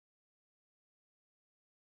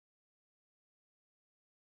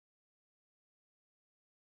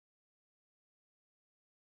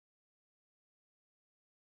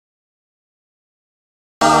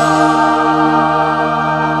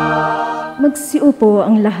Magsiupo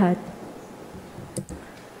ang lahat.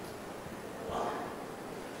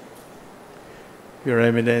 Your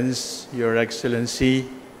Eminence, Your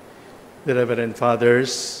Excellency, the Reverend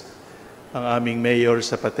Fathers, ang aming Mayor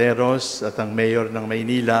sa Pateros at ang Mayor ng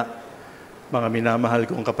Maynila, mga minamahal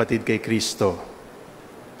kong kapatid kay Kristo.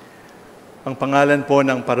 Ang pangalan po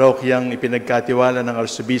ng parokyang ipinagkatiwala ng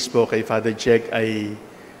Arsobispo kay Father Jack ay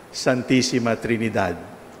Santisima Trinidad.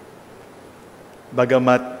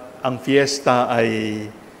 Bagamat ang fiesta ay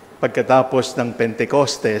pagkatapos ng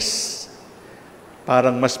Pentecostes,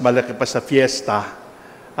 parang mas malaki pa sa fiesta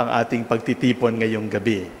ang ating pagtitipon ngayong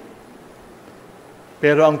gabi.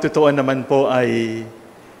 Pero ang totoo naman po ay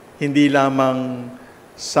hindi lamang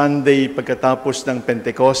Sunday pagkatapos ng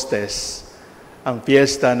Pentecostes ang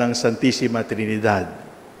fiesta ng Santisima Trinidad.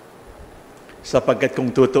 Sapagkat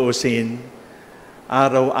kung tutuusin,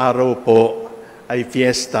 araw-araw po ay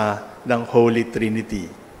fiesta ng Holy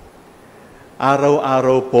Trinity.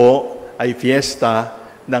 Araw-araw po ay fiesta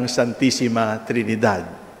ng Santisima Trinidad.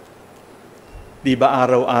 Di ba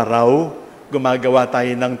araw-araw gumagawa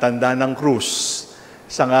tayo ng tanda ng krus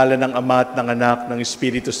sa ngalan ng Ama at ng Anak ng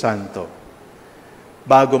Espiritu Santo?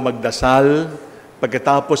 Bago magdasal,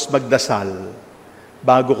 pagkatapos magdasal,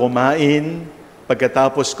 bago kumain,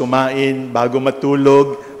 pagkatapos kumain, bago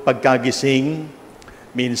matulog, pagkagising,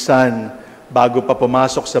 minsan bago pa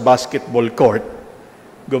pumasok sa basketball court,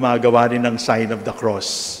 gumagawa rin ng sign of the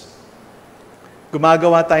cross.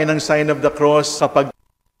 Gumagawa tayo ng sign of the cross kapag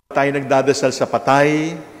tayo nagdadasal sa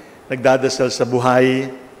patay, nagdadasal sa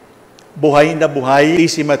buhay, buhay na buhay,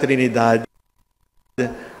 Santisima Trinidad,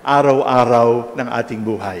 araw-araw ng ating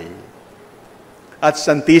buhay. At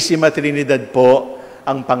Santisima Trinidad po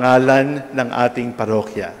ang pangalan ng ating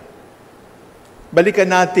parokya. Balikan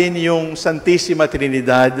natin yung Santisima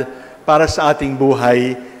Trinidad para sa ating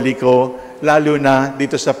buhay, lalo na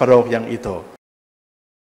dito sa parokyang ito.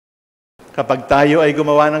 Kapag tayo ay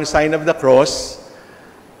gumawa ng sign of the cross,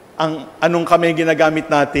 anong kamay ginagamit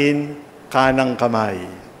natin? Kanang kamay.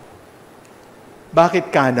 Bakit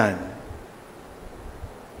kanan?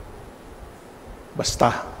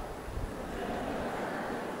 Basta.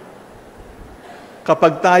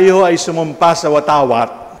 Kapag tayo ay sumumpa sa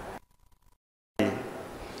watawat,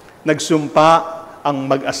 nagsumpa ang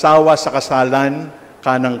mag-asawa sa kasalan,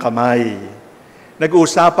 kanang kamay.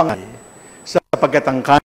 Nag-uusapang sapagkat ang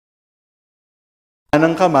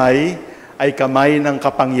kanang kamay ay kamay ng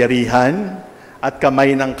kapangyarihan at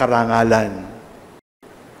kamay ng karangalan.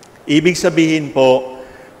 Ibig sabihin po,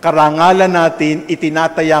 karangalan natin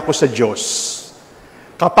itinataya ko sa Diyos.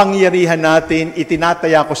 Kapangyarihan natin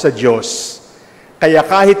itinataya ko sa Diyos. Kaya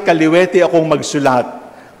kahit kaliwete akong magsulat,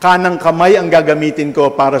 kanang kamay ang gagamitin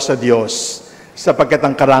ko para sa Diyos. Sapagkat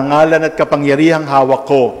ang karangalan at kapangyarihang hawak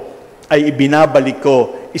ko ay ibinabalik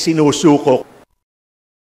ko, isinusuko.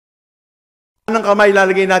 Kanang kamay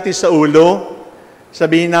lalagay natin sa ulo,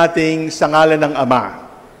 sabihin natin sa ngalan ng Ama.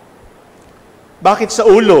 Bakit sa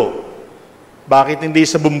ulo? Bakit hindi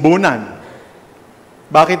sa bumbunan?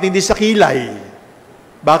 Bakit hindi sa kilay?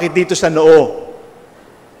 Bakit dito sa noo?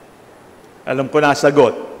 Alam ko na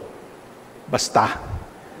sagot. Basta.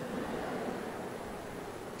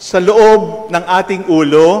 Sa loob ng ating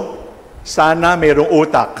ulo, sana mayroong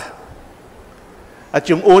utak. At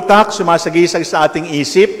yung utak sumasagisag sa ating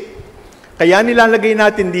isip, kaya nilalagay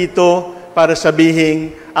natin dito para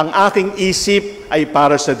sabihin, ang aking isip ay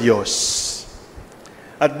para sa Diyos.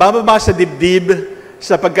 At bababa sa dibdib,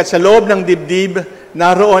 sapagkat sa loob ng dibdib,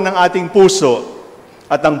 naroon ang ating puso.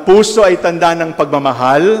 At ang puso ay tanda ng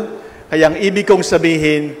pagmamahal, kaya ang ibig kong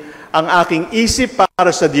sabihin, ang aking isip para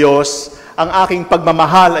sa Diyos, ang aking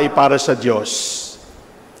pagmamahal ay para sa Diyos.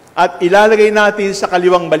 At ilalagay natin sa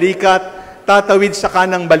kaliwang balikat, tatawid sa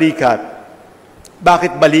kanang balikat.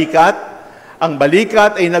 Bakit balikat? Ang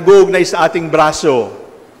balikat ay nag-uugnay sa ating braso.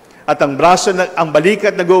 At ang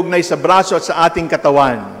balikat nag-uugnay sa braso at sa ating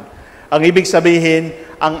katawan. Ang ibig sabihin,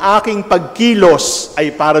 ang aking pagkilos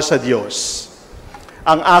ay para sa Diyos.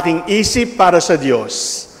 Ang aking isip para sa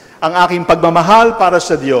Diyos. Ang aking pagmamahal para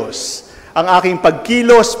sa Diyos. Ang aking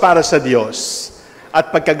pagkilos para sa Diyos.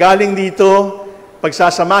 At pagkagaling dito,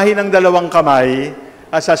 pagsasamahin ng dalawang kamay,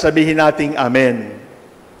 at sasabihin nating Amen.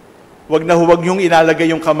 Huwag na huwag niyong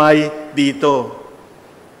ilalagay yung kamay dito.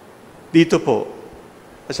 Dito po.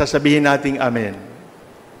 At sasabihin nating Amen.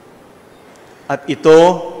 At ito,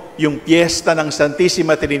 yung piyesta ng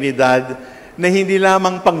Santisima Trinidad na hindi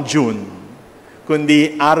lamang pang June,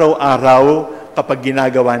 kundi araw-araw kapag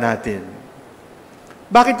ginagawa natin.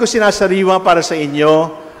 Bakit ko sinasariwa para sa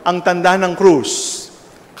inyo ang tanda ng krus?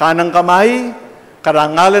 Kanang kamay,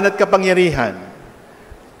 karangalan at kapangyarihan.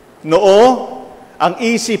 Noo, ang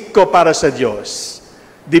isip ko para sa Diyos.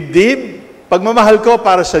 Dibdib, pagmamahal ko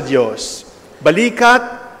para sa Diyos. Balikat,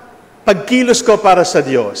 pagkilos ko para sa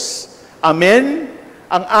Diyos. Amen,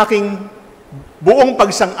 ang aking buong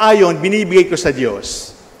pagsang-ayon binibigay ko sa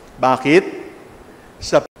Diyos. Bakit?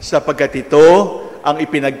 Sapagkat ito ang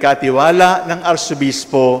ipinagkatiwala ng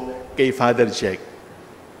Arsobispo kay Father Jack.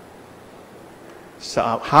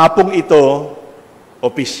 Sa hapong ito,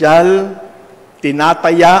 opisyal,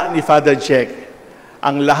 tinataya ni Father Jack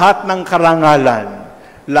ang lahat ng karangalan,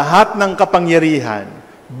 lahat ng kapangyarihan,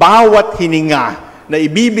 bawat hininga na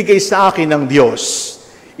ibibigay sa akin ng Diyos,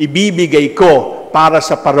 ibibigay ko para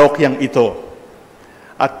sa parokyang ito.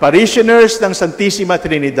 At parishioners ng Santisima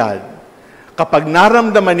Trinidad, kapag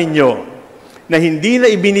naramdaman ninyo na hindi na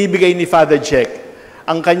ibinibigay ni Father Jack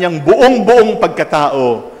ang kanyang buong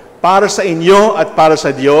pagkatao para sa inyo at para sa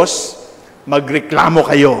Diyos, magreklamo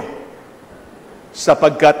kayo.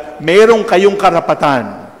 Sapagkat mayroong kayong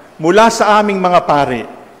karapatan mula sa aming mga pari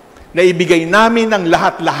na ibigay namin ang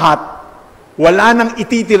lahat-lahat. Wala nang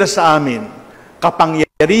ititira sa amin.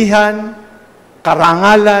 Kapangyarihan,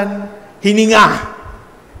 karangalan, hininga,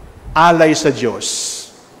 alay sa Diyos.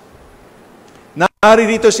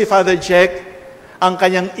 Naririto si Father Jack, ang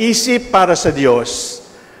kanyang isip para sa Diyos,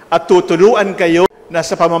 at tuturuan kayo na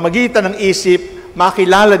sa pamamagitan ng isip,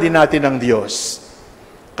 makilala din natin ang Diyos.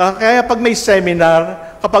 Kaya pag may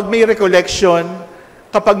seminar, kapag may recollection,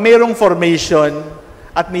 kapag mayroong formation,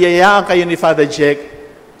 at niyayaan kayo ni Father Jack,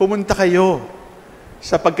 pumunta kayo.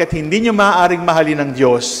 Sapagkat hindi nyo maaaring mahalin ng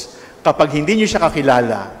Diyos kapag hindi nyo siya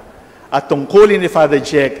kakilala. At tungkulin ni Father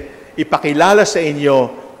Jack, ipakilala sa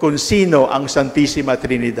inyo kung sino ang Santisima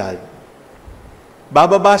Trinidad.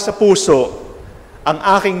 Bababa sa puso ang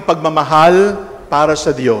aking pagmamahal para sa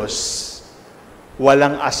Diyos.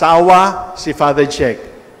 Walang asawa si Father Jack.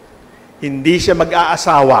 Hindi siya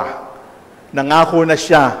mag-aasawa. Nangako na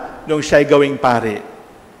siya nung siya'y gawing pari.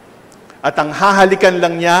 At ang hahalikan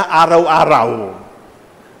lang niya araw-araw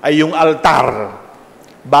ay yung altar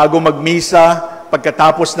bago magmisa,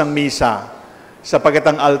 pagkatapos ng misa. Sapagkat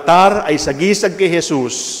ang altar ay sagisag kay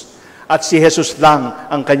Jesus at si Jesus lang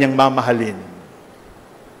ang kanyang mamahalin.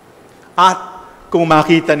 At kung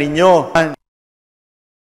makita ninyo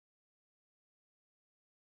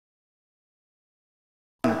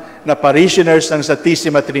na parishioners ng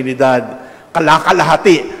Santisima Trinidad,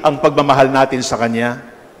 kalakalahati ang pagmamahal natin sa Kanya.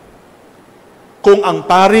 Kung ang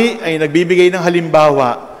pari ay nagbibigay ng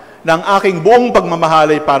halimbawa ng aking buong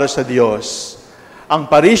pagmamahal ay para sa Diyos, ang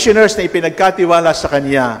parishioners na ipinagkatiwala sa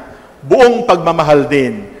Kanya, buong pagmamahal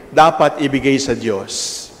din dapat ibigay sa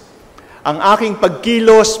Diyos. Ang aking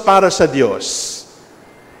pagkilos para sa Diyos.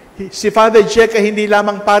 Si Father Jack ay hindi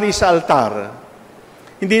lamang pari sa altar,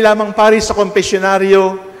 hindi lamang pari sa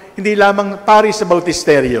kompesyonaryo, hindi lamang pari sa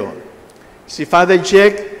bautisteryo. Si Father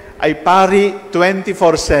Jack ay pari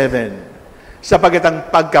 24/7. Sapagkat ang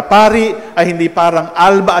pagkapari ay hindi parang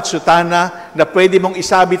alba at sutana na pwede mong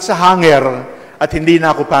isabit sa hanger at hindi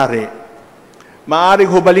na ako pari.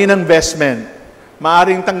 Maaring hubalin ang vestment,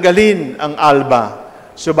 maaring tanggalin ang alba,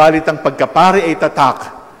 subalit ang pagkapari ay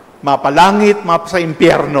tatak. Mapalangit, sa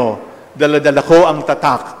impyerno, dala-dala ko ang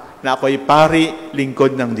tatak na ako'y pari,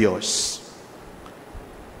 lingkod ng Diyos.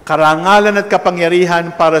 Karangalan at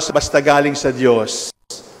kapangyarihan para sa basta galing sa Diyos.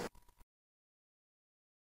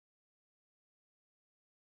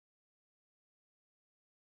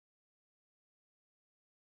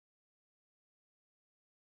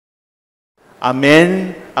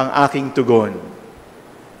 Amen ang aking tugon.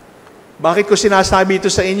 Bakit ko sinasabi ito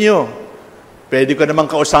sa inyo? Pwede ko namang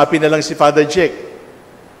kausapin na lang si Father Jack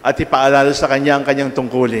at ipaalala sa kanya ang kanyang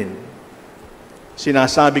tungkulin.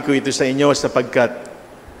 Sinasabi ko ito sa inyo sapagkat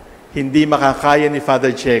hindi makakaya ni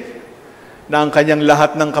Father Jack na ang kanyang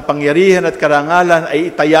lahat ng kapangyarihan at karangalan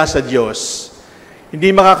ay itaya sa Diyos.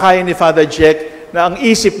 Hindi makakaya ni Father Jack na ang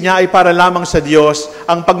isip niya ay para lamang sa Diyos,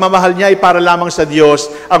 ang pagmamahal niya ay para lamang sa Diyos,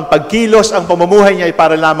 ang pagkilos, ang pamumuhay niya ay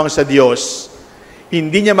para lamang sa Diyos.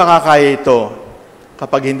 Hindi niya makakaya ito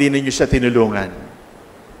kapag hindi ninyo siya tinulungan.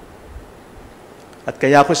 At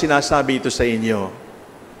kaya ko sinasabi ito sa inyo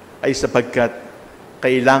ay sapagkat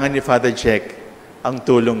kailangan ni Father Jack ang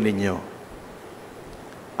tulong ninyo.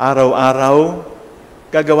 Araw-araw,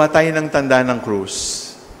 gagawa tayo ng tanda ng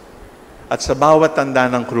krus. At sa bawat tanda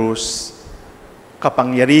ng krus,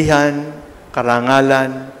 kapangyarihan,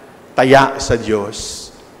 karangalan, taya sa Diyos.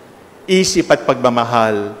 Isip at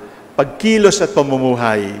pagmamahal, pagkilos at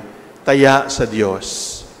pamumuhay, taya sa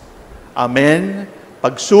Diyos. Amen.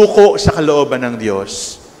 Pagsuko sa kalooban ng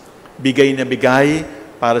Diyos. Bigay na bigay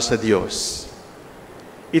para sa Diyos.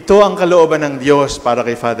 Ito ang kalooban ng Diyos para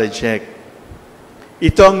kay Father Jack.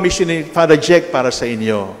 Ito ang mission ni Father Jack para sa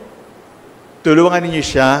inyo. Tulungan ninyo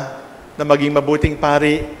siya na maging mabuting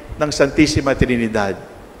pari ng Santisima Trinidad.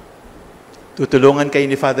 Tutulungan kayo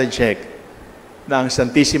ni Father Jack na ang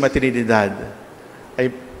Santisima Trinidad ay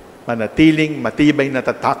manatiling matibay na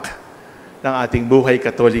tatak ng ating buhay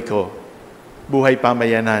katoliko, buhay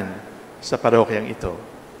pamayanan sa parokyang ito.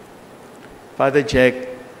 Father Jack,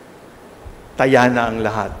 taya na ang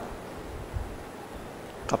lahat.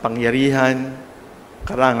 Kapangyarihan,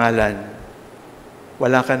 karangalan,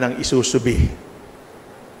 wala ka nang isusubi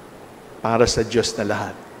para sa Diyos na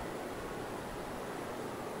lahat.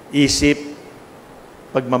 Isip,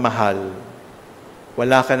 pagmamahal,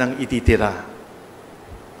 wala ka nang ititira.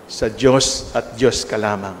 Sa Diyos at Diyos ka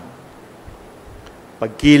lamang.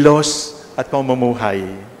 Pagkilos at pamumuhay,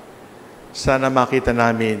 sana makita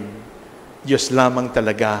namin, Diyos lamang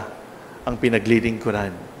talaga ang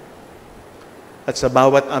pinaglilingkuran. At sa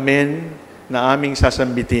bawat amen na aming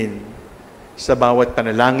sasambitin, sa bawat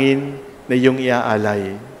panalangin na iyong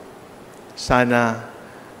iaalay, sana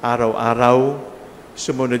araw-araw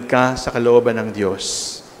sumunod ka sa kalooban ng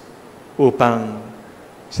Diyos upang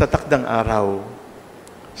sa takdang araw,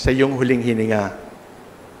 sa iyong huling hininga,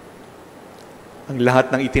 ang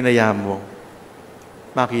lahat ng itinaya mo,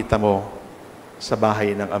 makita mo sa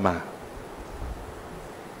bahay ng Ama.